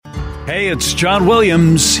Hey, it's John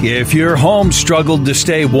Williams. If your home struggled to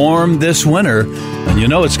stay warm this winter, and you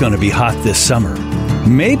know it's going to be hot this summer,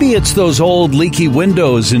 maybe it's those old leaky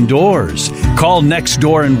windows and doors. Call Next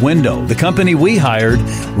Door and Window, the company we hired.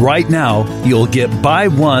 Right now, you'll get buy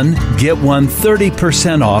one, get one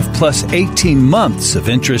 30% off plus 18 months of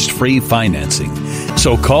interest-free financing.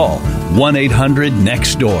 So call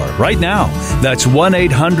 1-800-NEXT-DOOR right now. That's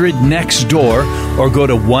 1-800-NEXT-DOOR or go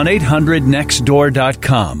to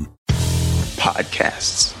 1-800-NEXTDOOR.com.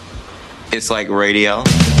 Podcasts. It's like radio,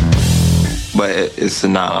 but it's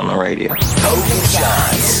not on the radio. Hoge and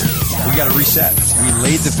Jahns. We got to reset. We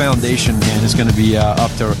laid the foundation, and it's going to be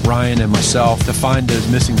up to Ryan and myself to find those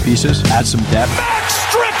missing pieces, add some depth. Mack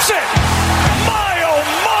strips it! My, oh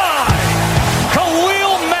my!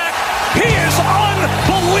 Khalil Mack, he is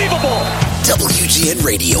unbelievable! WGN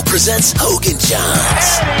Radio presents Hoge and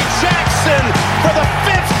Jahns. Eddie Jackson, for the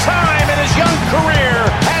 5th time in his young career,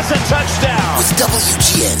 has a touchdown. With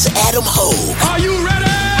WGN's Adam Hoge. Are you ready?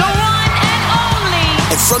 The one and only.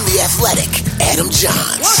 And from The Athletic, Adam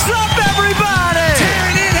Jahns. What's up, everybody?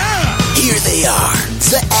 Tearing it up. Here they are,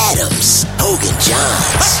 the Adams, Hoge and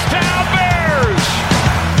Jahns. Touchdown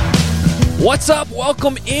Bears! What's up?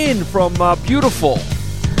 Welcome in from beautiful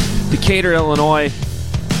Decatur, Illinois.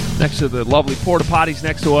 Next to the lovely porta potties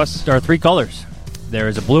next to us. There are 3 colors. There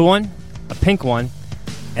is a blue one, a pink one,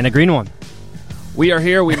 and a green one. We are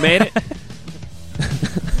here. We made it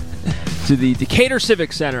to the Decatur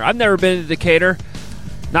Civic Center. I've never been to Decatur.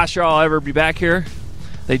 Not sure I'll ever be back here.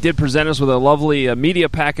 They did present us with a lovely media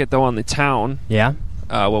packet, though, on the town. Yeah.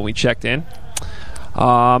 When we checked in.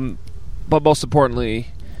 But most importantly,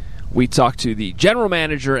 we talked to the general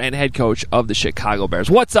manager and head coach of the Chicago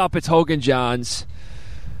Bears. What's up? It's Hoge and Jahns.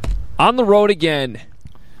 On the road again,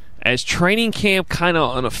 as training camp kind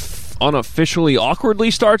of unofficially,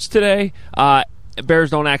 awkwardly starts today. Bears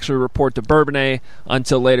don't actually report to Bourbonnais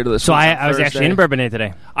until later this week. So I was actually in Bourbonnais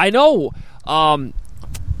today. I know. I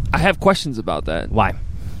have questions about that. Why?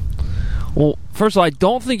 Well, first of all, I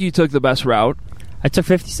don't think you took the best route. I took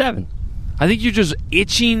 57. I think you're just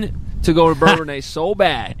itching to go to Bourbonnais so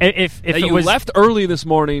bad. If that it you was, left early this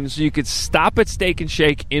morning so you could stop at Steak and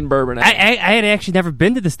Shake in Bourbonnais. I had actually never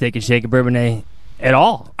been to the Steak and Shake in Bourbonnais at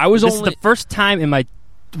all. This is the first time in my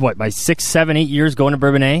 6, 7, 8 years going to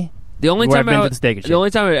Bourbonnais. The only time I've been to the Steak and Shake. The only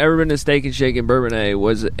time I've ever been to Steak and Shake in Bourbonnais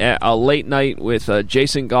was at a late night with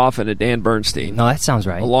Jason Goff and Dan Bernstein. No, that sounds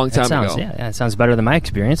right. A long time ago. Yeah, that sounds better than my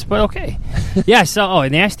experience, but okay. Yeah, so a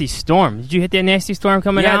nasty storm. Did you hit that nasty storm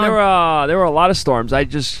coming down? Yeah, there were a lot of storms. I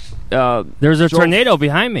just there was a tornado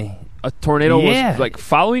behind me. A tornado was like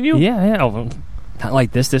following you? Yeah. Oh, not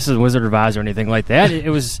like this. This is Wizard of Oz or anything like that. It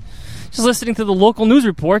was just listening to the local news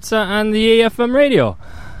reports on the AFM radio.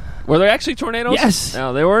 Were there actually tornadoes? Yes.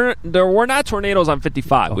 No, there were not tornadoes on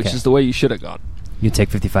 55, which is the way you should have gone. You take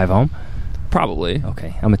 55 home? Probably.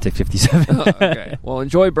 Okay, I'm going to take 57. Okay. Well,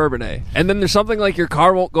 enjoy Bourbonnais. And then there's something like your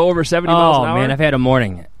car won't go over 70 miles an hour? Oh, man, I've had a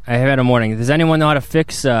morning. Does anyone know how to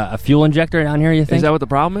fix a fuel injector down here, you think? Is that what the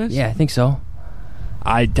problem is? Yeah, I think so.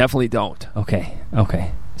 I definitely don't. Okay.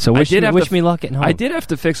 So wish me luck at home. I did have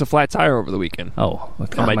to fix a flat tire over the weekend. Oh,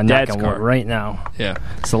 on my dad's car right now. Yeah,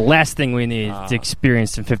 it's the last thing we need to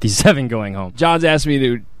experience in 57 going home. John's asked me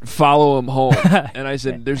to follow him home, and I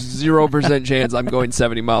said, "There's 0% chance I'm going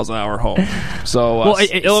 70 miles an hour home." So,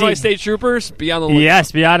 Illinois State Troopers, be on the lookout.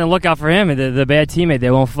 Yes, be on the lookout for him. The bad teammate, they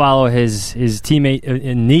won't follow his teammate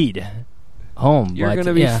in need home. You're going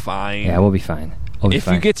to be fine. Yeah, we'll be fine. If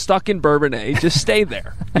you get stuck in Bourbonnais, just stay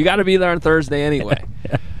there. You got to be there on Thursday anyway.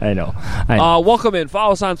 I know. Welcome in.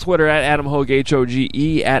 Follow us on Twitter at Adam Hoge, Hoge,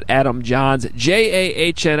 at Adam Jahns,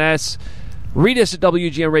 Jahns. Read us at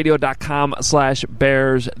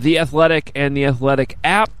WGNradio.com/Bears, The Athletic, and The Athletic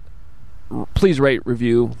app. Please rate,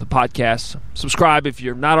 review the podcast. Subscribe if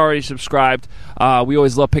you're not already subscribed. We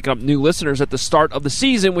always love picking up new listeners at the start of the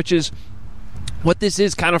season, which is what this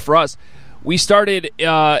is kind of for us. We started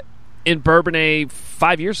in Bourbonnais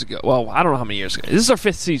 5 years ago. Well, I don't know how many years ago. This is our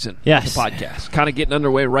 5th season of the podcast. Kind of getting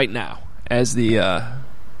underway right now as the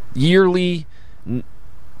yearly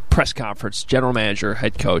press conference, general manager,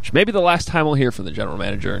 head coach. Maybe the last time we'll hear from the general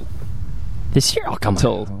manager. This year? Oh, come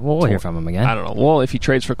on. We'll hear from him again. I don't know. Well, if he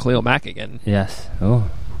trades for Khalil Mack again. Yes. Oh,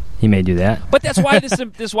 he may do that. But that's why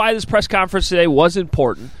this press conference today was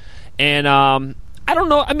important. And I don't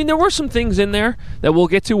know. I mean, there were some things in there that we'll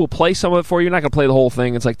get to. We'll play some of it for you. You're not going to play the whole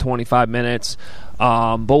thing. It's like 25 minutes.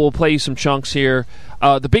 But we'll play you some chunks here.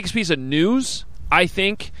 The biggest piece of news, I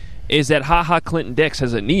think, is that Clinton Dix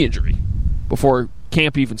has a knee injury before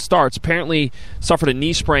camp even starts. Apparently suffered a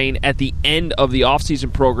knee sprain at the end of the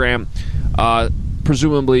offseason program,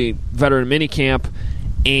 presumably veteran minicamp,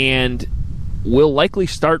 and will likely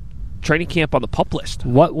start training camp on the PUP list.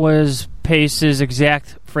 What was Pace's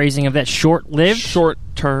exact phrasing of that? Short-lived?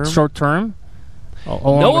 Short-term. Short-term?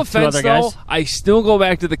 No offense, though, I still go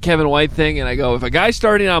back to the Kevin White thing, and I go, if a guy's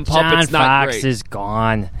starting on PUP, it's not great. John Fox is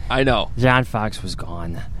gone. I know. John Fox was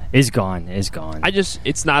gone. Is gone.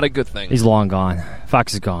 It's not a good thing. He's long gone.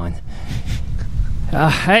 Fox is gone.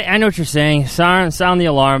 I know what you're saying. Sound the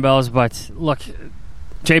alarm bells, but look,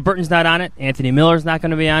 Jay Burton's not on it. Anthony Miller's not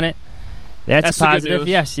going to be on it. That's positive.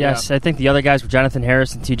 Yes. Yeah. I think the other guys were Jonathan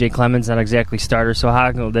Harris and T.J. Clemens, not exactly starters. So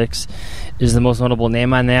Hoge is the most notable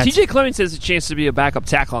name on that. T.J. Clemens has a chance to be a backup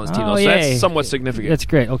tackle on his team, so that's somewhat significant. That's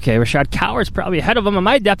great. Okay, Rashad Coward's probably ahead of him on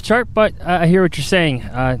my depth chart, but I hear what you're saying.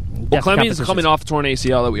 Well, Clemens is coming off a torn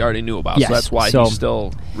ACL that we already knew about, so that's why he's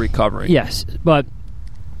still recovering. Yes, but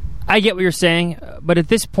I get what you're saying, but at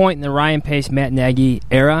this point in the Ryan Pace, Matt Nagy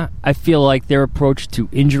era, I feel like their approach to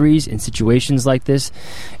injuries in situations like this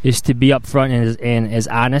is to be upfront and as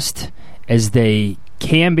honest as they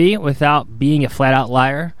can be without being a flat-out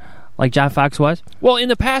liar like John Fox was. Well, in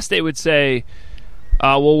the past they would say,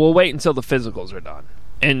 we'll wait until the physicals are done.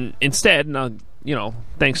 And instead,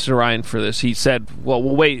 thanks to Ryan for this, he said, well,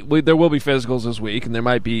 we'll wait. There will be physicals this week, and there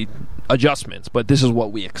might be adjustments, but this is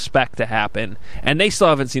what we expect to happen. And they still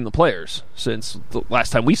haven't seen the players since the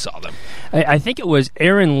last time we saw them. I think it was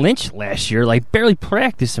Aaron Lynch last year, barely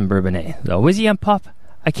practiced in Bourbonnais, though. Was he on PUP?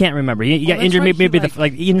 I can't remember. He got injured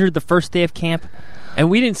he injured the first day of camp. And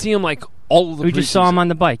we didn't see him all of the We just saw him on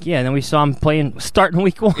the bike, and then we saw him starting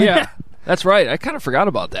week 1. Yeah, that's right. I kind of forgot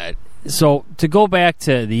about that. So to go back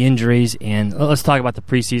to the injuries, and let's talk about the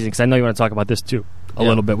preseason, because I know you want to talk about this too a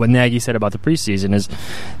little bit. What Nagy said about the preseason is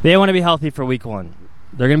they want to be healthy for week 1.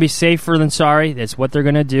 They're going to be safer than sorry. That's what they're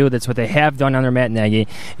going to do. That's what they have done under Matt Nagy,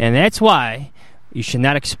 and that's why you should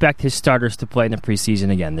not expect his starters to play in the preseason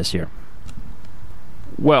again this year.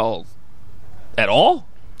 Well, at all?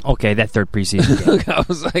 Okay, that third preseason game. I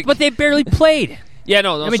was like, but they barely played. Yeah,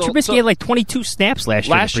 no. Trubisky had 22 snaps last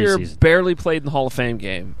year. Last year, barely played in the Hall of Fame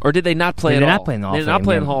game, or did they not play at all? They did not play in the Hall of Fame. They did not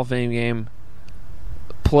play in the Hall of Fame game.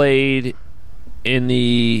 Played in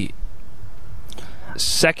the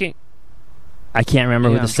second. I can't remember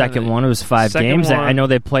who the second one. It was 5 games. I know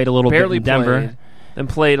they played a little bit in Denver. Then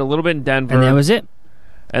played a little bit in Denver, and that was it.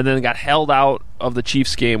 And then got held out of the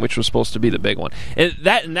Chiefs game, which was supposed to be the big one. And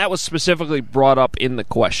that was specifically brought up in the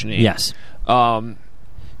questioning. Yes.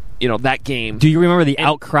 That game. Do you remember the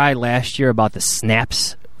outcry last year about the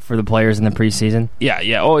snaps for the players in the preseason? Yeah.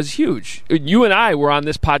 Oh, it was huge. You and I were on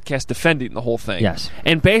this podcast defending the whole thing. Yes.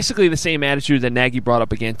 And basically the same attitude that Nagy brought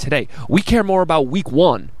up again today. We care more about week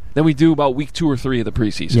 1 than we do about week 2 or 3 of the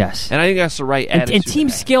preseason. Yes. And I think that's the right attitude. And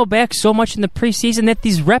teams scale back so much in the preseason that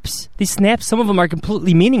these reps, these snaps, some of them are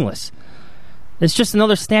completely meaningless. It's just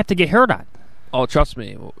another snap to get hurt on. Oh, trust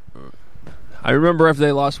me. I remember if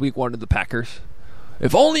they lost week 1 to the Packers.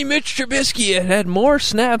 If only Mitch Trubisky had more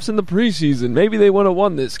snaps in the preseason, maybe they would have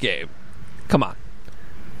won this game. Come on.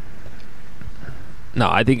 No,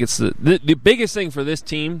 I think it's the biggest thing for this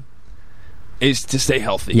team is to stay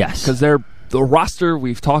healthy. Yes. Because the roster,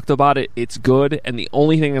 we've talked about it, it's good, and the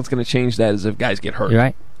only thing that's going to change that is if guys get hurt. You're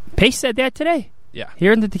right. Pace said that today. Yeah.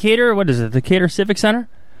 Here in the Decatur, what is it, Decatur Civic Center?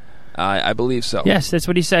 I believe so. Yes, that's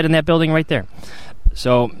what he said in that building right there.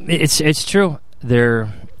 So it's true.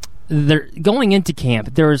 They're going into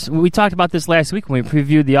camp. We talked about this last week when we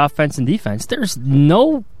previewed the offense and defense. There's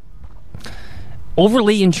no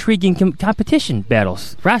overly intriguing competition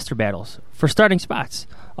battles, roster battles for starting spots.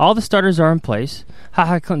 All the starters are in place.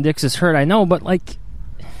 Clinton Dix is hurt, I know, but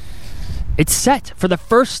it's set for the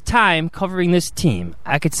first time covering this team.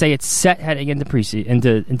 I could say it's set heading into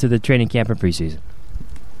into the training camp and preseason.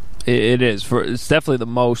 It is. It's definitely the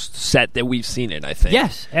most set that we've seen it, I think.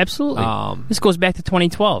 Yes, absolutely. This goes back to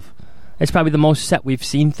 2012. It's probably the most set we've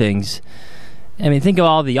seen things. I mean, think of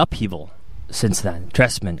all the upheaval since then.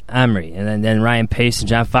 Trestman, Emery, and then Ryan Pace and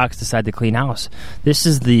John Fox decide to clean house. This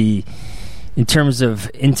is in terms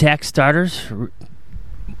of intact starters,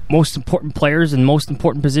 most important players in most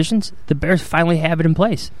important positions, the Bears finally have it in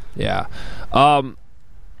place. Yeah.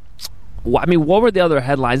 What were the other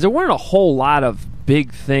headlines? There weren't a whole lot of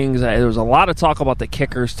big things. There was a lot of talk about the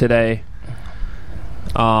kickers today.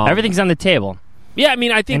 Everything's on the table. Yeah,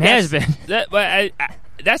 I think has been.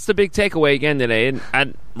 That's the big takeaway again today.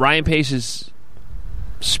 And Ryan Pace is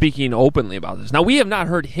speaking openly about this. Now, we have not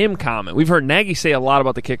heard him comment. We've heard Nagy say a lot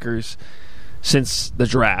about the kickers since the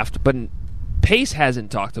draft, but Pace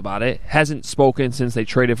hasn't talked about it, hasn't spoken since they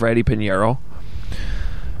traded for Eddie Pinheiro.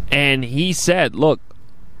 And he said, look,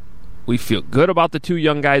 we feel good about the 2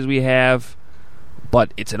 young guys we have,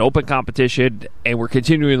 but it's an open competition, and we're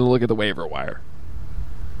continuing to look at the waiver wire.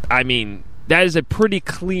 I mean, that is a pretty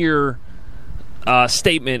clear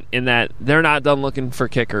statement in that they're not done looking for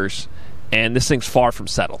kickers, and this thing's far from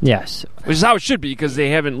settled. Yes. Which is how it should be, because they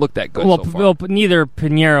haven't looked that good so far. Well, neither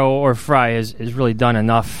Pinheiro or Fry has really done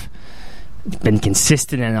enough, been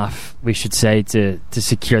consistent enough, we should say, to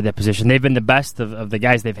secure that position. They've been the best of the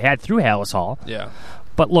guys they've had through Hallis Hall. Yeah.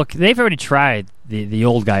 But look, they've already tried the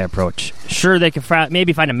old guy approach. Sure, they could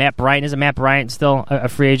maybe find a Matt Bryant. Isn't Matt Bryant still a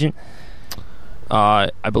free agent? I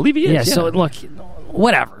believe he is. Yeah, so look,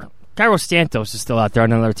 whatever. Carlos Santos is still out there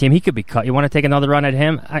on another team. He could be cut. You want to take another run at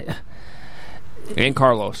him? And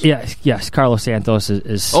Carlos. Yes, Carlos Santos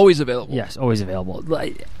is always available. Yes, always available.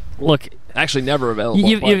 Look, actually never available.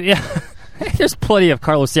 Yeah. There's plenty of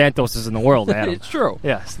Carlos Santoses in the world, Adam. It's true.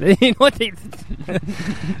 Yes. You know what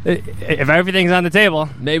if everything's on the table,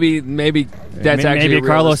 maybe that's actually maybe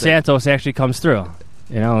Carlos Santos actually comes through.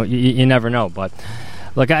 You know, you never know. But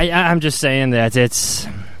look, I'm just saying that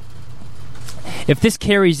if this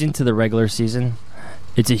carries into the regular season,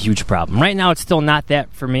 it's a huge problem. Right now, it's still not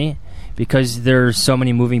that for me, because there's so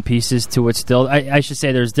many moving pieces to it still. I should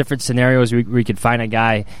say there's different scenarios where we could find a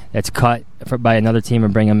guy that's cut by another team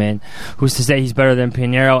and bring him in. Who's to say he's better than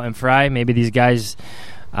Pinheiro and Fry? Maybe these guys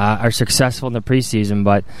are successful in the preseason,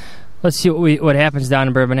 but let's see what happens down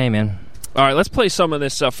in Bourbonnais, man. All right, let's play some of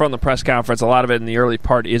this from the press conference. A lot of it in the early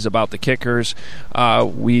part is about the kickers.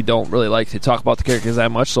 We don't really like to talk about the kickers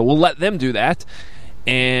that much, so we'll let them do that.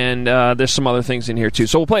 And there's some other things in here, too.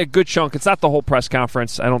 So we'll play a good chunk. It's not the whole press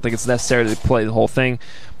conference. I don't think it's necessary to play the whole thing.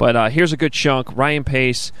 But here's a good chunk. Ryan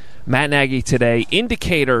Pace, Matt Nagy today in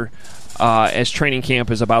Decatur as training camp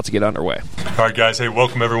is about to get underway. All right, guys. Hey,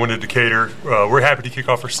 welcome everyone to Decatur. We're happy to kick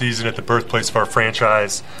off our season at the birthplace of our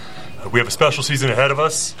franchise. We have a special season ahead of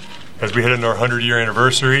us as we head into our 100-year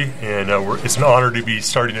anniversary, and it's an honor to be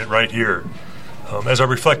starting it right here. As I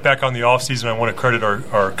reflect back on the offseason, I want to credit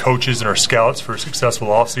our coaches and our scouts for a successful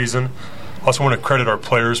offseason. I also want to credit our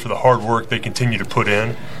players for the hard work they continue to put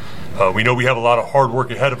in. We know we have a lot of hard work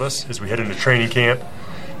ahead of us as we head into training camp.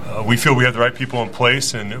 We feel we have the right people in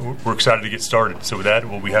place, and we're excited to get started. So with that,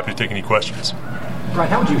 we'll be happy to take any questions. Brian,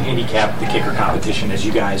 how would you handicap the kicker competition as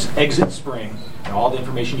you guys exit spring and all the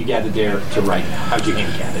information you gathered there to right now? How would you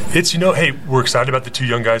handicap it? It's, hey, we're excited about the two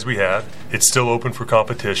young guys we have. It's still open for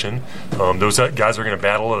competition. Those guys are going to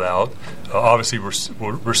battle it out. Obviously,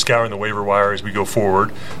 we're scouring the waiver wire as we go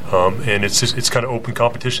forward, and it's kind of open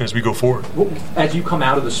competition as we go forward. As you come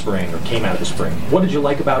out of the spring, or came out of the spring, what did you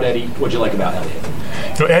like about Eddie? What did you like about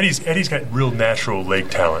Elliott? Eddie's got real natural leg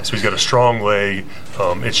talent. So he's got a strong leg.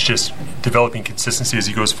 It's just developing consistency as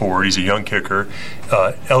he goes forward. He's a young kicker.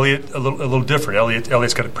 Elliott, a little different.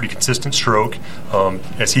 Elliott's got a pretty consistent stroke.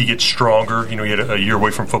 As he gets stronger, he had a year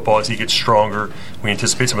away from football. As he gets stronger, we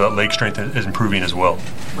anticipate some of that leg strength is improving as well.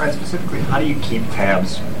 Brian, specifically, how do you keep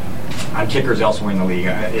tabs on kickers elsewhere in the league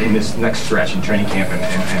in this next stretch in training camp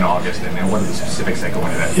in August, and what are the specifics that go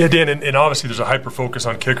into that? Yeah, Dan, and obviously there's a hyper-focus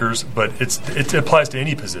on kickers, but it applies to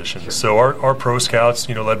any position. Sure. So our pro scouts,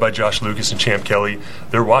 led by Josh Lucas and Champ Kelly,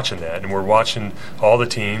 they're watching that, and we're watching all the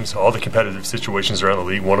teams, all the competitive situations around the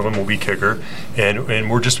league. One of them will be kicker, and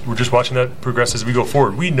we're just watching that progress as we go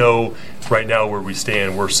forward. We know right now where we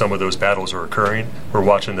stand, where some of those battles are occurring. We're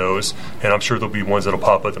watching those, and I'm sure there'll be ones that'll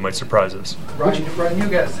pop up that might surprise us. Brian, you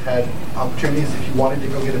guys had opportunities if you wanted to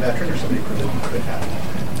go get a veteran or somebody could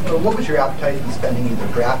have. What was your appetite in spending either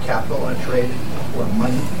draft capital on a trade or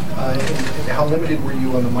money? And how limited were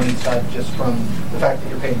you on the money side just from the fact that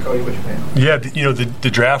you're paying Cody what you're paying? Yeah,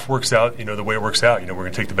 the draft works out, the way it works out. We're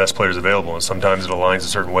going to take the best players available, and sometimes it aligns a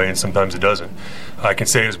certain way and sometimes it doesn't. I can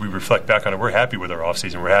say as we reflect back on it, we're happy with our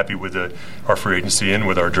offseason. We're happy with our free agency and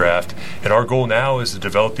with our draft. And our goal now is to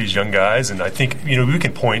develop these young guys, and I think, we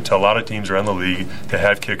can point to a lot of teams around the league that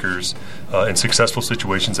have kickers in successful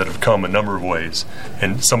situations that have come a number of ways,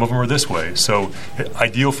 and some of them are this way. So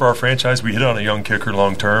ideal for our franchise, we hit on a young kicker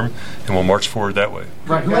long term, and we'll march forward that way.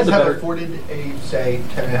 Right, you guys have afforded a, say,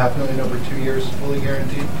 $10.5 million over 2 years, fully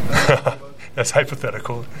guaranteed? That's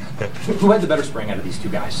hypothetical. Yeah. Who had the better spring out of these two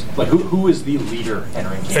guys? Like who is the leader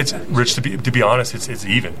entering camp? It's Rich. To be honest, it's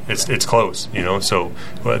even. It's close. So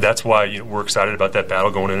that's why we're excited about that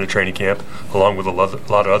battle going into training camp, along with a lot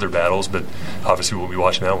of other battles. But obviously, we'll be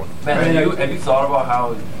watching that one. Man, have you thought about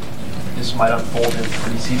how this might unfold in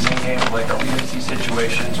preseason games? Like, are we going to see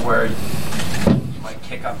situations where you might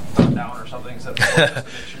kick up down or something instead of just to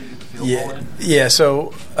make sure you get the field goal in? Yeah.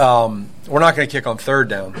 So we're not going to kick on third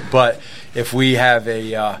down, but if we have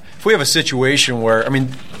a situation where,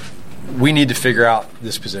 we need to figure out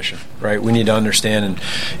this position, right? We need to understand, and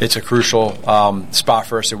it's a crucial spot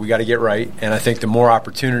for us that we got to get right. And I think the more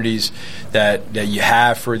opportunities that you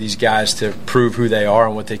have for these guys to prove who they are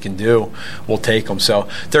and what they can do, we'll take them. So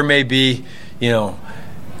there may be,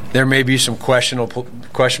 some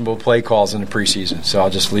questionable play calls in the preseason. So I'll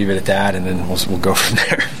just leave it at that, and then we'll go from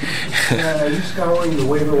there. Are you scouring the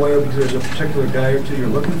waiver wire because there's a particular guy or two you're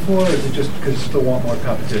looking for, or is it just because you still want more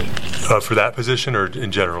competition? For that position or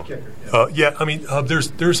in general? Kicker,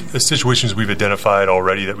 there's situations we've identified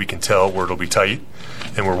already that we can tell where it'll be tight,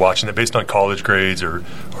 and we're watching it based on college grades or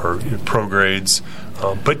pro grades.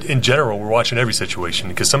 But in general, we're watching every situation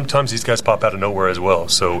because sometimes these guys pop out of nowhere as well.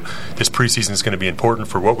 So this preseason is going to be important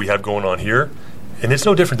for what we have going on here. And it's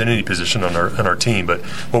no different than any position on our team, but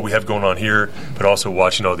what we have going on here, but also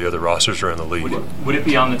watching all the other rosters around the league. Would it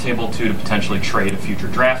be on the table, too, to potentially trade a future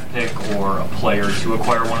draft pick or a player to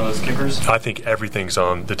acquire one of those kickers? I think everything's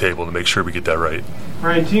on the table to make sure we get that right.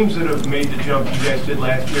 Ryan, teams that have made the jump you guys did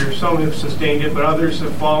last year, some have sustained it, but others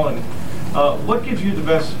have fallen. What gives you the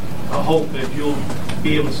best hope that you'll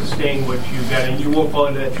be able to sustain what you've got and you won't fall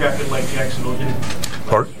into that trap that like Jacksonville did?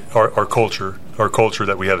 Our culture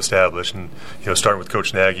that we have established, and starting with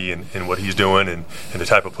Coach Nagy and what he's doing, and the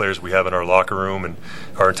type of players we have in our locker room and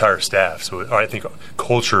our entire staff. So I think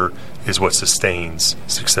culture is what sustains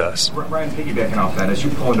success. Ryan, piggybacking off that, as you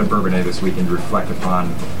pull into Bourbonnais this week and reflect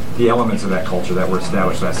upon the elements of that culture that were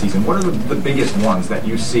established last season, what are the biggest ones that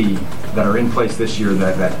you see that are in place this year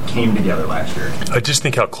that came together last year? I just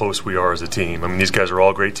think how close we are as a team. I mean, these guys are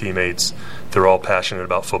all great teammates. They're all passionate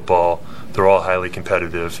about football. They're all highly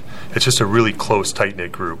competitive. It's just a really close,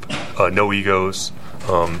 tight-knit group. No egos.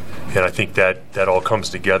 And I think that all comes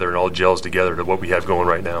together and all gels together to what we have going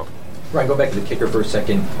right now. Ryan, go back to the kicker for a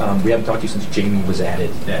second. We haven't talked to you since Jamie was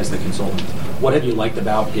added as the consultant. What have you liked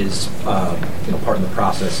about his part in the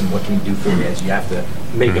process, and what can he do for you as you have to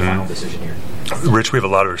make a final decision here? Rich, we have a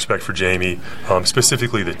lot of respect for Jamie,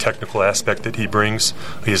 specifically the technical aspect that he brings.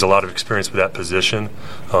 He has a lot of experience with that position.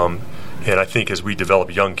 And I think as we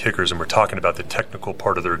develop young kickers and we're talking about the technical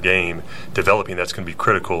part of their game, developing that's going to be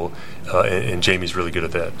critical, and Jamie's really good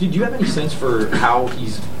at that. Did you have any sense for how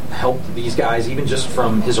he's helped these guys, even just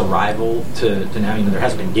from his arrival to now? There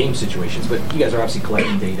hasn't been game situations, but you guys are obviously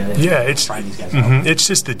collecting data and trying these guys out. It's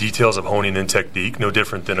just the details of honing in technique, no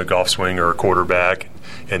different than a golf swing or a quarterback,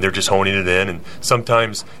 and they're just honing it in. And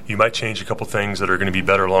sometimes you might change a couple things that are going to be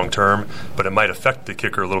better long term, but it might affect the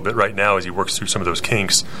kicker a little bit right now as he works through some of those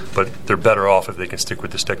kinks, but they're better off if they can stick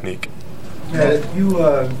with this technique. Have you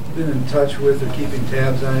been in touch with or keeping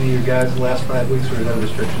tabs on any of your guys the last 5 weeks, or are there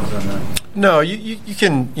restrictions on that? No, you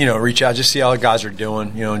can reach out, just see how the guys are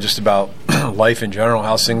doing, and just about life in general,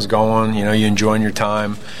 how's things going, you enjoying your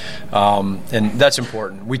time, and that's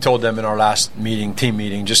important. We told them in our last team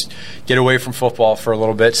meeting, just get away from football for a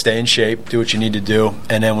little bit, stay in shape, do what you need to do,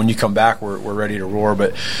 and then when you come back, we're ready to roar.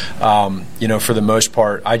 But for the most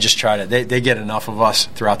part, I just try to. They get enough of us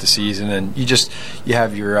throughout the season, and you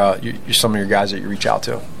have your some of your guys that you reach out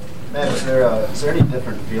to. Matt, is there any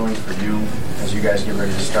different feeling for you as you guys get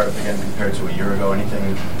ready to start up again compared to a year ago?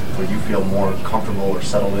 Anything where you feel more comfortable or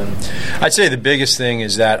settled in? I'd say the biggest thing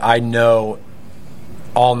is that I know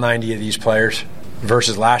all 90 of these players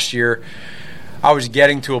versus last year. I was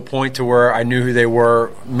getting to a point to where I knew who they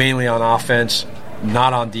were, mainly on offense,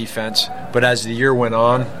 not on defense. But as the year went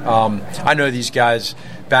on, I know these guys'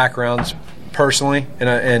 backgrounds personally,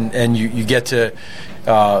 and you get to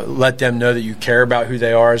let them know that you care about who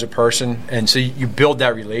they are as a person, and so you build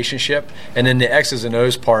that relationship. And then the X's and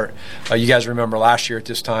O's part, you guys remember last year at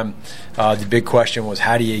this time, the big question was,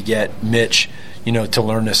 how do you get Mitch to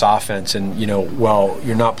learn this offense? And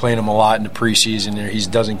you're not playing him a lot in the preseason, and he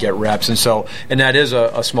doesn't get reps, and that is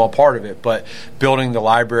a small part of it. But building the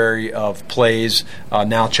library of plays,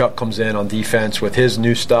 now Chuck comes in on defense with his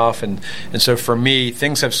new stuff, and so for me,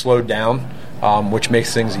 things have slowed down, which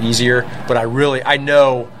makes things easier. But I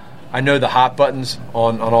know the hot buttons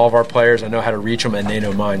on all of our players. I know how to reach them, and they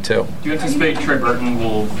know mine too. Do you anticipate Trey Burton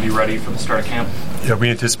will be ready for the start of camp? Yeah, we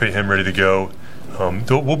anticipate him ready to go.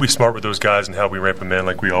 We'll be smart with those guys and how we ramp them in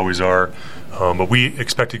like we always are. But we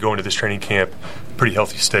expect to go into this training camp in a pretty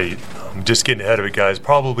healthy state. Just getting ahead of it, guys.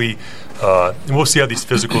 Probably, and we'll see how these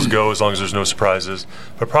physicals go as long as there's no surprises.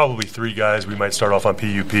 But probably 3 guys we might start off on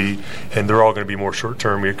PUP, and they're all going to be more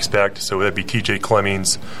short-term, we expect. So that'd be T.J.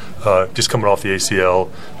 Clemmings, just coming off the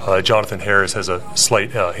ACL. Jonathan Harris has a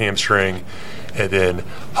slight hamstring. And then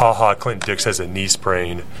Clinton Dix has a knee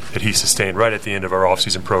sprain that he sustained right at the end of our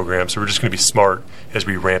offseason program. So we're just going to be smart as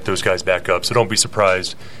we ramp those guys back up. So don't be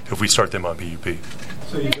surprised if we start them on PUP.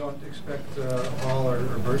 So you don't expect Hall or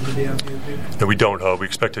Burton to be on the No, we don't, Hoge. We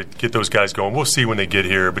expect to get those guys going. We'll see when they get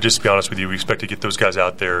here, but just to be honest with you, we expect to get those guys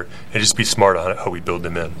out there and just be smart on how we build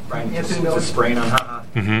them in. Ryan, just sprain on Ha-Ha.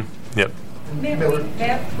 Mm-hmm. Yep.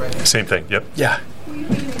 Miller. Same thing. Yep. Yeah. Will you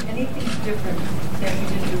do anything different that you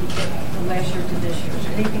did do from last year to this year? Is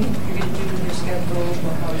there anything you're going to do with your schedule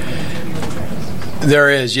or how you're going to do your practices? There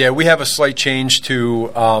is, yeah. We have a slight change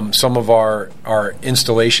to some of our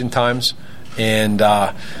installation times, and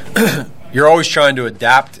you're always trying to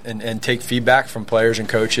adapt and take feedback from players and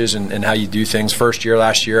coaches and how you do things. Last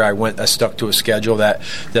year, I stuck to a schedule that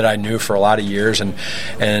I knew for a lot of years, and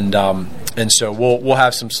so we'll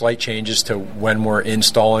have some slight changes to when we're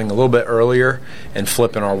installing a little bit earlier and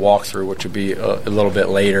flipping our walkthrough, which would be a little bit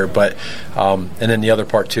later. But and then the other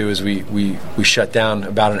part too is we shut down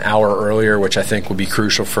about an hour earlier, which I think will be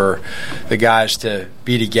crucial for the guys to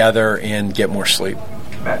be together and get more sleep.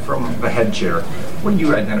 Matt, from the head chair, what do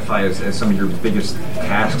you identify as some of your biggest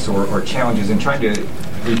tasks or challenges in trying to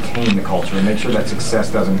retain the culture and make sure that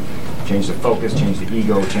success doesn't change the focus, change the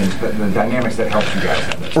ego, change the dynamics that helps you guys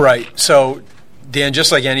have this? Right. So, Dan,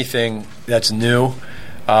 just like anything that's new,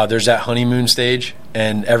 there's that honeymoon stage,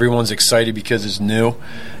 and everyone's excited because it's new.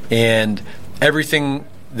 And everything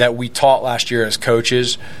that we taught last year as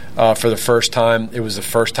coaches for the first time, it was the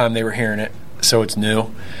first time they were hearing it. So it's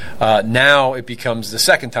new. Now it becomes the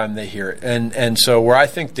second time they hear it. And so where I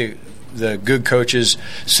think the good coaches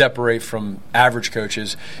separate from average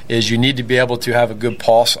coaches is you need to be able to have a good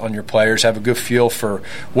pulse on your players, have a good feel for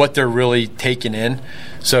what they're really taking in.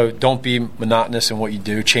 So don't be monotonous in what you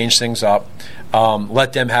do. Change things up.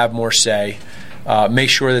 Let them have more say.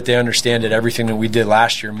 Make sure that they understand that everything that we did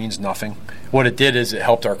last year means nothing. What it did is it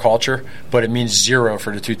helped our culture, but it means zero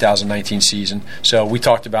for the 2019 season. So we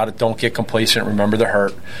talked about it. Don't get complacent. Remember the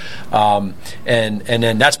hurt. And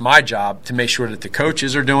then that's my job to make sure that the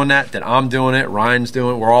coaches are doing that I'm doing it, Ryan's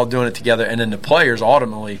doing it, we're all doing it together. And then the players,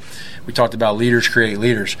 ultimately, we talked about leaders create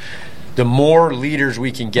leaders. The more leaders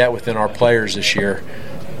we can get within our players this year,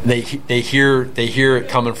 they hear it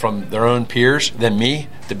coming from their own peers than me,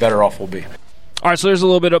 the better off we'll be. All right, so there's a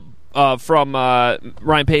little bit of from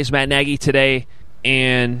Ryan Pace, Matt Nagy today,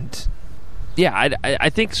 and yeah, I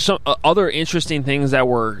think some other interesting things that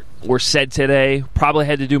were said today probably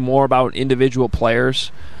had to do more about individual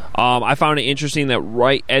players. I found it interesting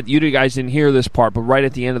that you guys didn't hear this part, but right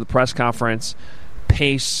at the end of the press conference,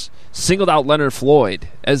 Pace singled out Leonard Floyd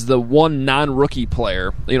as the one non-rookie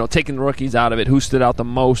player, taking the rookies out of it, who stood out the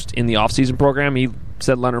most in the offseason program. He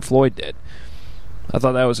said Leonard Floyd did. I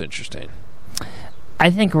thought that was interesting. I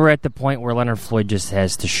think we're at the point where Leonard Floyd just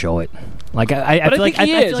has to show it. I feel like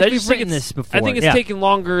we've written this before. I think it's taking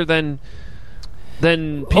longer than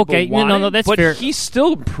people wanted. No, that's fair. But he's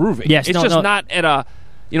still improving. Yes, it's not at a,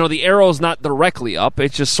 the arrow's not directly up.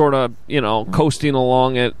 It's just sort of, coasting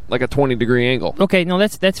along at like a 20-degree angle. Okay, no,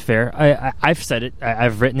 that's fair. I've said it.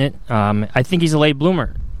 I've written it. I think he's a late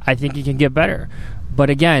bloomer. I think he can get better. But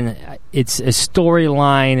again, it's a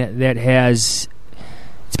storyline that it's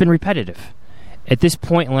been repetitive. At this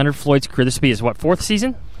point in Leonard Floyd's career, this will be his, fourth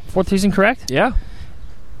season? Fourth season, correct? Yeah.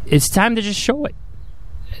 It's time to just show it.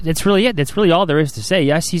 That's really it. That's really all there is to say.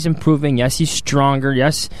 Yes, he's improving. Yes, he's stronger.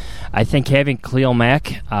 Yes, I think having Khalil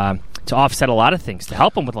Mack to offset a lot of things, to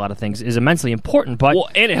help him with a lot of things, is immensely important. But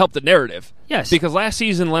and it helped the narrative. Yes. Because last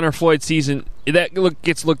season, Leonard Floyd's season, that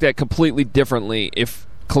gets looked at completely differently if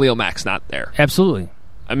Khalil Mack's not there. Absolutely.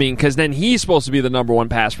 I mean, because then he's supposed to be the number one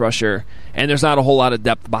pass rusher, and there's not a whole lot of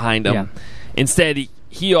depth behind him. Yeah. Instead,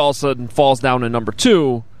 he all of a sudden falls down to number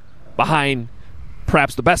 2 behind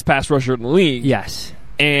perhaps the best pass rusher in the league. Yes.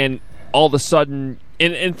 And all of a sudden,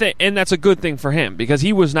 and that's a good thing for him because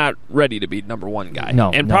he was not ready to be number 1 guy.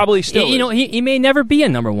 No. Probably still He may never be a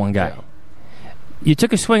number 1 guy. Yeah. You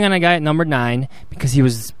took a swing on a guy at number 9 because he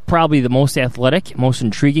was probably the most athletic, most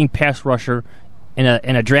intriguing pass rusher in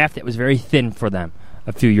a draft that was very thin for them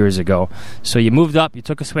a few years ago. So you moved up, you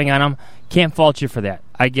took a swing on him. Can't fault you for that.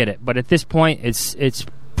 I get it. But at this point, it's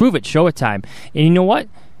prove it, show it time. And you know what?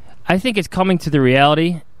 I think it's coming to the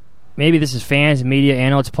reality. Maybe this is fans, media,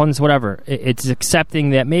 analysts, pundits, whatever. It's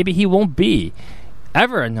accepting that maybe he won't be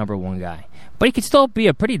ever a number 1 guy. But he could still be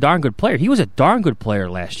a pretty darn good player. He was a darn good player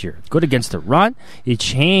last year. Good against the run. He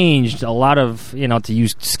changed a lot of, to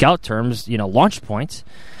use scout terms, launch points.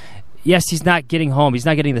 Yes, he's not getting home. He's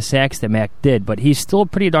not getting the sacks that Mac did, but he's still a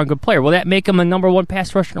pretty darn good player. Will that make him a number 1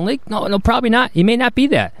 pass rusher in the league? No, probably not. He may not be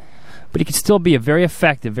that. But he could still be a very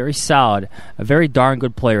effective, very solid, a very darn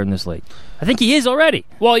good player in this league. I think he is already.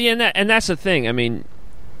 Well, yeah, and that's the thing. I mean,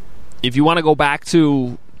 if you want to go back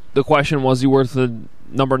to the question, was he worth the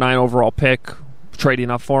number 9 overall pick?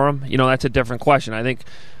 trading up for him? That's a different question. I think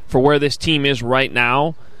for where this team is right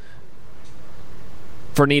now,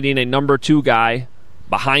 for needing a number 2 guy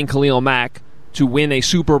behind Khalil Mack to win a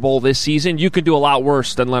Super Bowl this season, you could do a lot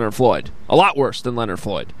worse than Leonard Floyd. A lot worse than Leonard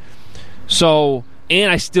Floyd. So,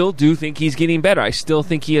 and I still do think he's getting better. I still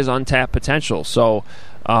think he has untapped potential. So,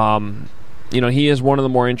 he is one of the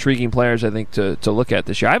more intriguing players, I think, to look at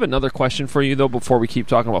this year. I have another question for you, though, before we keep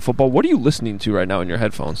talking about football. What are you listening to right now in your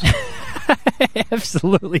headphones?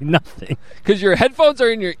 Absolutely nothing. Because your headphones are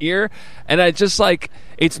in your ear, and I just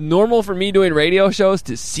it's normal for me doing radio shows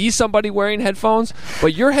to see somebody wearing headphones,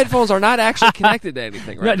 but your headphones are not actually connected to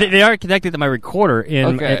anything right now. They are connected to my recorder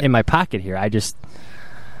in my pocket here.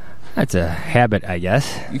 That's a habit, I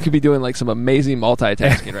guess. You could be doing some amazing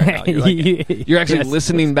multitasking right now. You're actually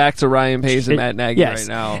listening back to Ryan Pace and Matt Nagy right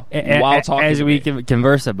now while talking as we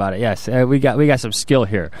converse about it. Yes, we got some skill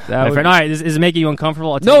here. All right, is it making you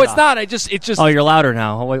uncomfortable? No, it's not. It just. Oh, you're louder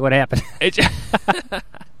now. What happened?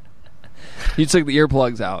 You took the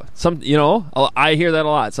earplugs out. I hear that a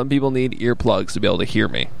lot. Some people need earplugs to be able to hear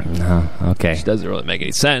me. Okay. Which doesn't really make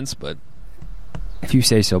any sense, but if you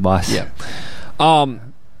say so, boss. Yeah.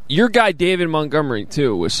 Your guy, David Montgomery,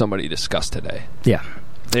 too, was somebody discussed today. Yeah.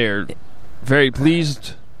 They're very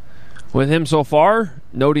pleased with him so far,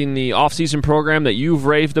 noting the offseason program that you've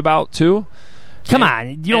raved about, too. Come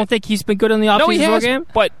on. You don't think he's been good in the offseason program?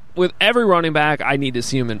 But with every running back, I need to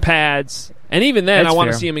see him in pads. And even then, I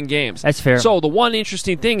want to see him in games. That's fair. So the one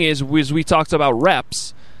interesting thing is we talked about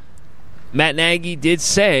reps. Matt Nagy did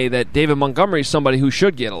say that David Montgomery is somebody who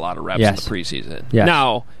should get a lot of reps in the preseason. Yes.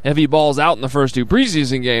 Now, if he balls out in the first 2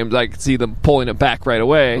 preseason games, I could see them pulling it back right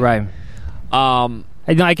away. Right. I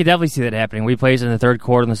could definitely see that happening. We plays in the third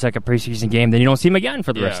quarter in the second preseason game, then you don't see him again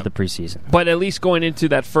for the rest of the preseason. But at least going into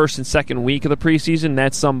that first and second week of the preseason,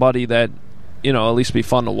 that's somebody that, at least be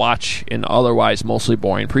fun to watch in otherwise mostly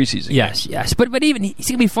boring preseason games. Yes. But even he's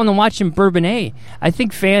going to be fun to watch in Bourbonnais. I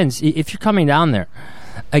think fans, if you're coming down there,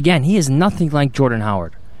 again, he is nothing like Jordan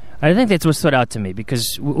Howard. I think that's what stood out to me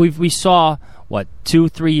because we saw,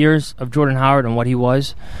 2-3 years of Jordan Howard and what he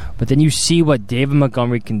was, but then you see what David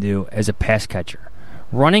Montgomery can do as a pass catcher.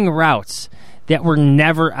 Running routes that were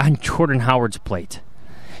never on Jordan Howard's plate.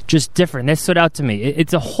 Just different. That stood out to me.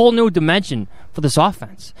 It's a whole new dimension for this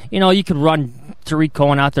offense. You could run Tariq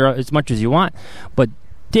Cohen out there as much as you want, but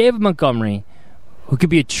David Montgomery, who could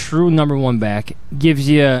be a true number 1 back, gives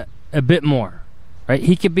you a bit more. Right?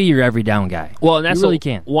 He could be your every down guy. Well, and that's he really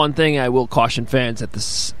can. One thing I will caution fans at the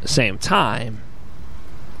same time,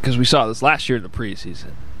 because we saw this last year in the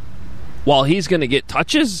preseason. While he's going to get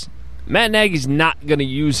touches, Matt Nagy's not going to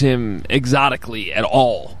use him exotically at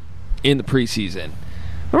all in the preseason.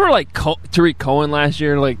 Remember, Tariq Cohen last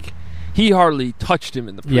year? He hardly touched him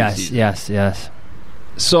in the preseason. Yes.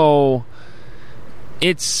 So,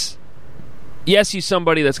 yes, he's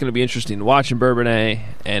somebody that's going to be interesting to watch in Bourbonnais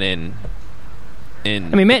and in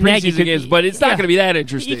Matt Nagy could, games, but it's not going to be that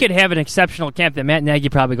interesting. He could have an exceptional camp that Matt Nagy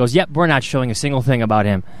probably goes, yep, we're not showing a single thing about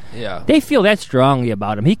him. Yeah. They feel that strongly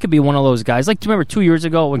about him. He could be one of those guys. Do you remember 2 years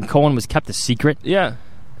ago when Cohen was kept a secret? Yeah.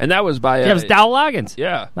 And that was by... That was Dow Loggins.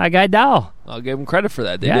 Yeah. My guy Dow. I'll give him credit for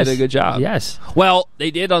that. They did a good job. Yes. Well,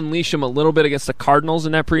 they did unleash him a little bit against the Cardinals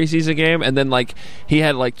in that preseason game, and then he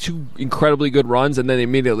had 2 incredibly good runs, and then they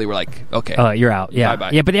immediately were okay. You're out. Yeah.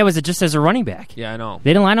 Bye-bye. Yeah, but that was just as a running back. Yeah, I know.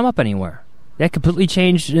 They didn't line him up anywhere. That completely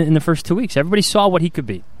changed in the first 2 weeks. Everybody saw what he could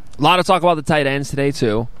be. A lot of talk about the tight ends today,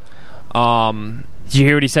 too. Did you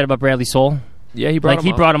hear what he said about Bradley Soul? Yeah, he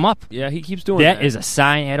brought him up. Yeah, he keeps doing that. That is a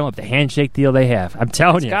sign, Adam, of the handshake deal they have. I'm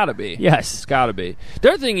telling you. It's got to be. Yes. It's got to be. The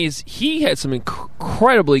other thing is, he had some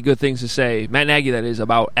incredibly good things to say, Matt Nagy, that is,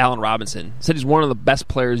 about Allen Robinson. He said he's one of the best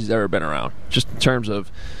players he's ever been around, just in terms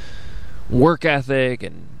of work ethic.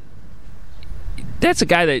 And that's a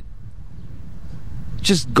guy that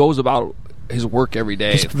just goes about his work every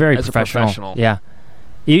day. Just very as professional. A professional. Yeah.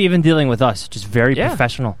 Even dealing with us, just very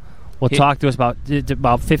professional. Will talk to us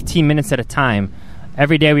about 15 minutes at a time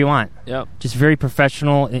every day we want. Yep. Just very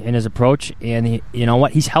professional in his approach, and you know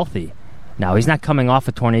what? He's healthy. Now, he's not coming off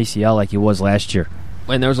a torn ACL like he was last year.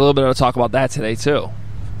 And there was a little bit of talk about that today, too.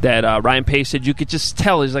 That Ryan Pace said you could just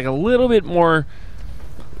tell there's a little bit more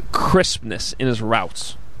crispness in his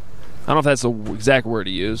routes. I don't know if that's the exact word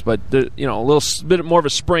he used, but a little bit more of a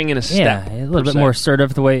spring in his step. Yeah, a little bit more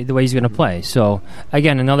assertive the way he's going to play. So,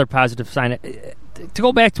 again, another positive sign. To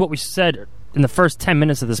go back to what we said in the first 10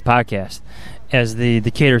 minutes of this podcast, as the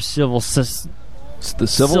Decatur Civic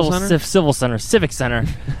Center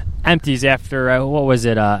empties after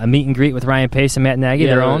a meet and greet with Ryan Pace and Matt Nagy,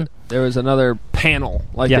 their own. There was another panel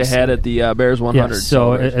they had at the Bears 100. Yes,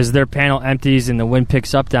 so as their panel empties and the wind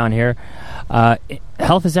picks up down here,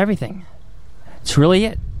 Health is everything. It's really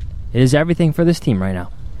it. It is everything for this team right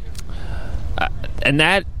now. And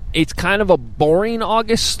that, it's kind of a boring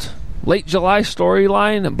August, late July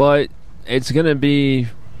storyline, but it's going to be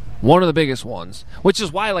one of the biggest ones, which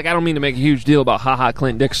is why, I don't mean to make a huge deal about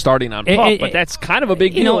Clint Dix starting on pup, but that's kind of a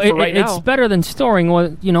big deal for right now. It's better than storing.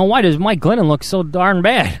 Well, why does Mike Glennon look so darn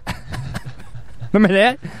bad? Remember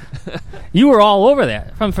that? You were all over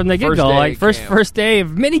that from the get-go. First day of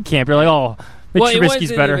minicamp, you're like, oh, Mitch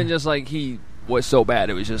Trubisky's better. It wasn't even just he was so bad.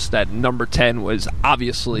 It was just that number 10 was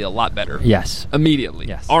obviously a lot better. Yes. Immediately.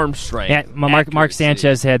 Yes. Arm strength. Yeah, Mark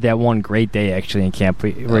Sanchez had that one great day, actually, in camp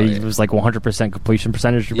where he was 100% completion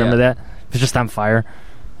percentage. Remember that? It was just on fire.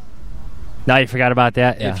 Now you forgot about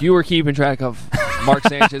that? If you were keeping track of Mark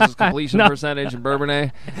Sanchez's completion percentage in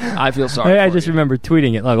Bourbonnais, I feel sorry I just remember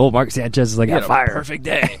tweeting it. Mark Sanchez is on fire. Perfect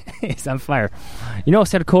day. He's on fire. You know who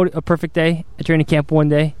had a perfect day at training camp one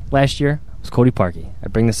day last year? It was Cody Parkey. I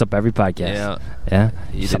bring this up every podcast. Yeah.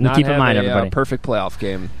 You Something to keep in mind, everybody. Perfect playoff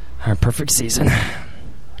game. Our perfect season.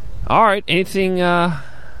 All right. Anything? You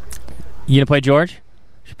gonna play George?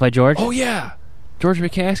 Should play George? Oh yeah. George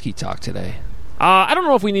McCaskey talked today. I don't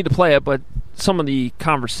know if we need to play it, but some of the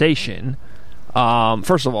conversation.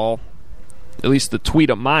 First of all, at least the tweet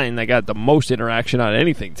of mine that got the most interaction on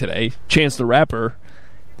anything today, Chance the Rapper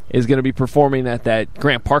is going to be performing at that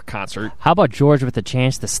Grant Park concert. How about George with the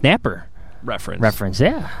Chance the Snapper? Reference,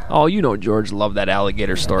 yeah. Oh, George loved that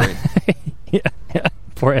alligator story. Yeah.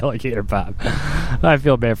 Poor alligator Bob. I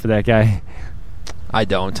feel bad for that guy. I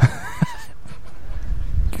don't.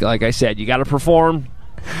 Like I said, you got to perform.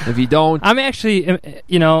 If you don't... I'm actually,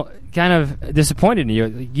 kind of disappointed in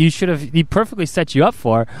you. He perfectly set you up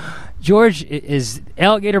for. George is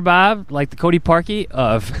Alligator Bob, like the Cody Parkey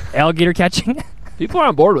of alligator catching. People are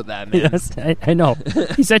on board with that, man. Yes, I know.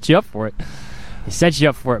 He set you up for it. He set you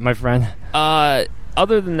up for it, my friend.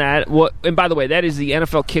 Other than that, and by the way, that is the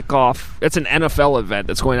NFL Kickoff. That's an NFL event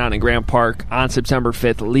that's going on in Grant Park on September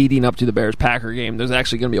 5th, leading up to the Bears-Packer game. There's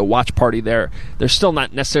actually going to be a watch party there. There's still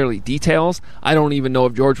not necessarily details. I don't even know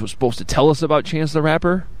if George was supposed to tell us about Chance the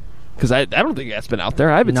Rapper, because I don't think that's been out there.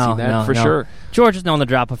 I haven't seen that for sure. George is known to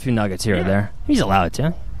drop a few nuggets here or there. He's allowed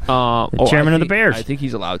to. Chairman of the Bears. I think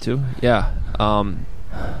he's allowed to, yeah.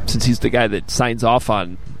 Since he's the guy that signs off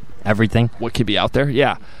on everything, what can be out there,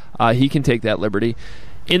 yeah. He can take that liberty.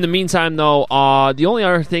 In the meantime, though, the only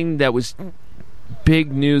other thing that was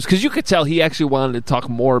big news, because you could tell he actually wanted to talk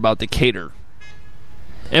more about Decatur.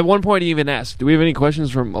 At one point, he even asked, do we have any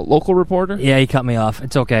questions from a local reporter? Yeah, he cut me off.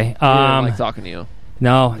 It's okay. I don't like talking to you.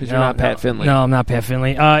 No. Because you're not Pat Finley. No, I'm not Pat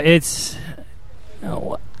Finley. I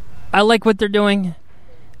like what they're doing.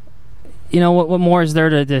 What more is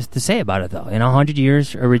there to say about it, though? 100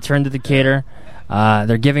 years, a return to Decatur.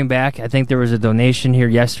 They're giving back. I think there was a donation here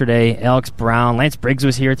yesterday. Alex Brown, Lance Briggs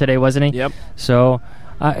was here today, wasn't he? Yep. So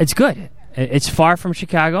it's good. It's far from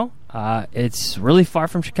Chicago. It's really far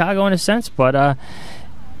from Chicago in a sense, but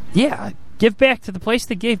give back to the place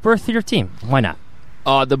that gave birth to your team. Why not?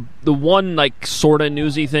 The one sort of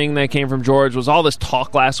newsy thing that came from George was all this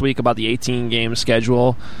talk last week about the 18-game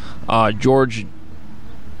schedule. George,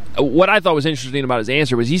 what I thought was interesting about his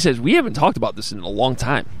answer was he says, we haven't talked about this in a long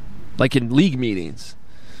time. In league meetings.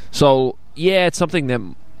 So, yeah, it's something that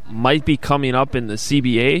might be coming up in the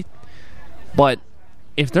CBA, but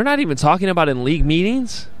if they're not even talking about it in league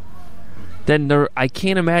meetings, then I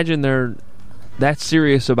can't imagine they're that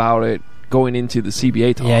serious about it going into the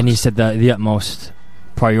CBA talks. Yeah, and he said the utmost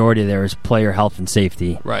priority there is player health and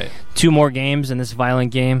safety. Right. 2 more games in this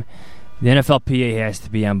violent game. The NFLPA has to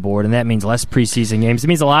be on board, and that means less preseason games. It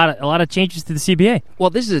means a lot of changes to the CBA. Well,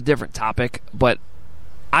 this is a different topic, but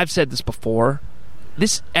I've said this before.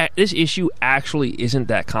 This issue actually isn't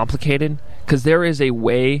that complicated because there is a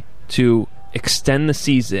way to extend the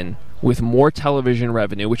season with more television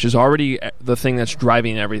revenue, which is already the thing that's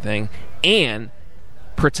driving everything, and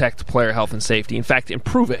protect player health and safety. In fact,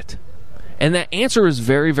 improve it. And that answer is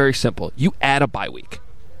very, very simple. You add a bye week.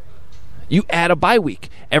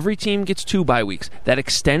 Every team gets 2 bye weeks. That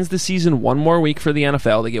extends the season 1 more week for the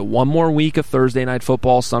NFL. They get 1 more week of Thursday night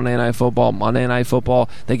football, Sunday night football, Monday night football.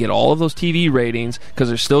 They get all of those TV ratings because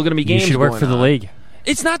there's still going to be games going on. You should work for the league.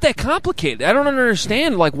 It's not that complicated. I don't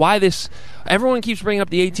understand why this. Everyone keeps bringing up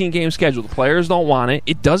the 18-game schedule. The players don't want it.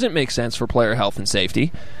 It doesn't make sense for player health and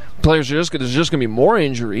safety. There's just going to be more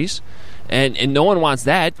injuries. And no one wants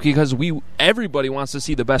that because everybody wants to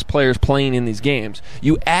see the best players playing in these games.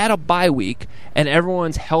 You add a bye week, and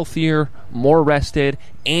everyone's healthier, more rested,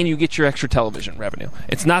 and you get your extra television revenue.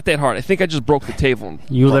 It's not that hard. I think I just broke the table.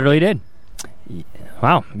 You literally did.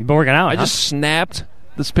 Wow, you've been working out. I just snapped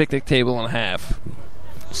this picnic table in half.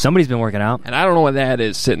 Somebody's been working out. And I don't know what that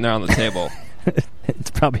is sitting there on the table.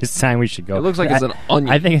 It's probably a sign we should go. It looks like it's an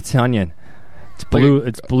onion. I think it's an onion. It's blue.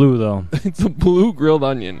 It's blue, though. It's a blue grilled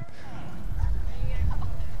onion.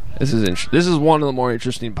 This is one of the more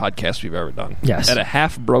interesting podcasts we've ever done. Yes. At a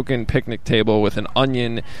half-broken picnic table with an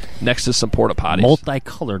onion next to some porta potties.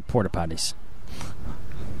 Multicolored porta potties.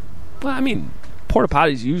 Well, I mean, porta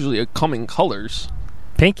potties usually come in colors.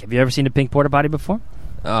 Pink? Have you ever seen a pink porta potty before?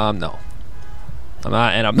 No.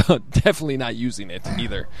 I'm definitely not using it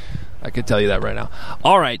either. I could tell you that right now.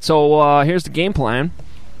 All right, so here's the game plan.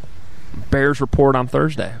 Bears report on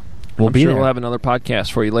Thursday. I'm sure we'll have another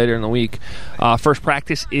podcast for you later in the week. First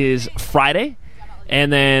practice is Friday,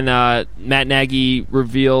 and then Matt Nagy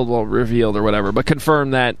revealed or whatever, but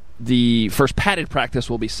confirmed that the first padded practice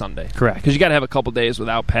will be Sunday. Correct. Because you got to have a couple days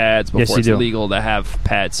without pads before it's legal to have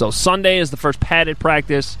pads. So Sunday is the first padded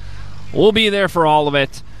practice. We'll be there for all of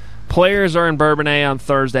it. Players are in Bourbonnais on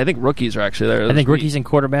Thursday. I think rookies are actually there. I think rookies and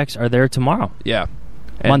quarterbacks are there tomorrow. Yeah.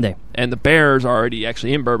 Monday. And the Bears are already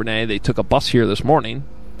actually in Bourbonnais. They took a bus here this morning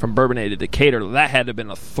from Bourbonnais to Decatur. That had to have been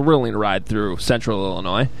a thrilling ride through central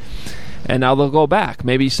Illinois. And now they'll go back.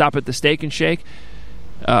 Maybe stop at the Steak and Shake.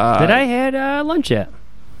 That I had lunch at.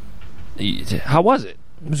 How was it?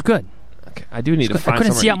 It was good. Okay, I do need to find somewhere. I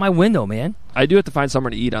couldn't see out my window, man. I do have to find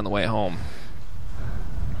somewhere to eat on the way home.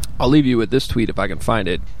 I'll leave you with this tweet if I can find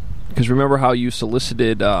it. Because remember how you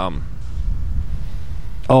solicited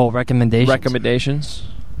recommendations?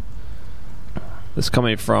 This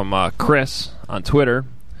coming from Chris on Twitter.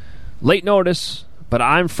 Late notice, but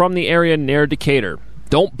I'm from the area near Decatur.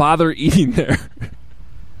 Don't bother eating there.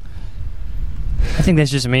 I think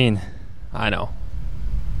that's just mean. I know.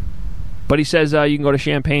 But he says you can go to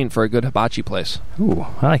Champaign for a good hibachi place. Ooh,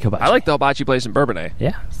 I like hibachi. I like the hibachi place in Bourbonnais.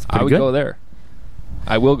 Yeah, I would go there.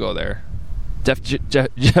 I will go there. Jeff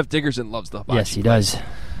Dickerson loves the hibachi. Yes, he does.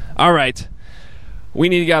 All right. We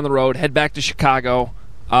need to get on the road, head back to Chicago.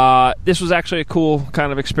 This was actually a cool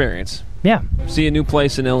kind of experience. Yeah. See a new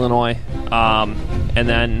place in Illinois. And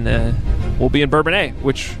then we'll be in Bourbonnais,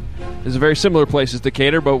 which is a very similar place as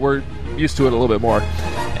Decatur, but we're used to it a little bit more.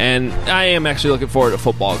 And I am actually looking forward to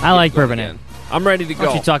football. I like Bourbonnais. I'm ready to go.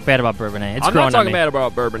 Don't you talk bad about Bourbonnais. I'm not talking bad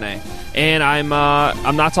about Bourbonnais. And I'm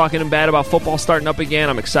not talking bad about football starting up again.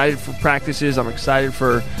 I'm excited for practices. I'm excited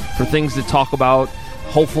for things to talk about.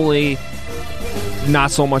 Hopefully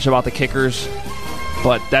not so much about the kickers,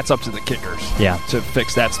 but that's up to the kickers to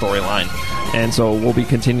fix that storyline. And so we'll be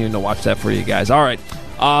continuing to watch that for you guys. All right.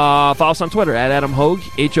 Follow us on Twitter at Adam Hoge,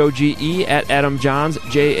 Hoge, at Adam Jahns,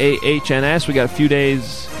 Jahns. We got a few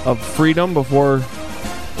days of freedom before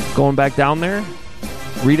going back down there.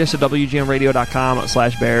 Read us at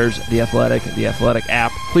WGNradio.com/Bears, The Athletic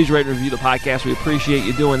app. Please rate and review the podcast. We appreciate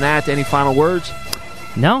you doing that. Any final words?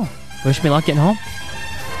 No. Wish me luck getting home.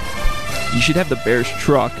 You should have the Bears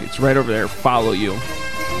truck. It's right over there. Follow you.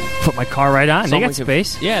 Put my car right on. They got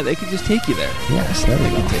space. Yeah, they could just take you there. Yes, there we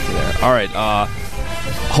go. Take you there. All right.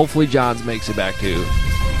 Hopefully Jahns makes it back to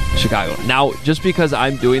Chicago. Now, just because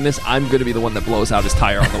I'm doing this, I'm going to be the one that blows out his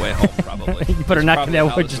tire on the way home, probably. You better not get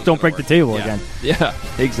that way. Just don't break the table again. Yeah,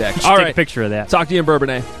 exactly. All right. Take a picture of that. Talk to you in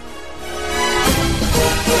Bourbonnais.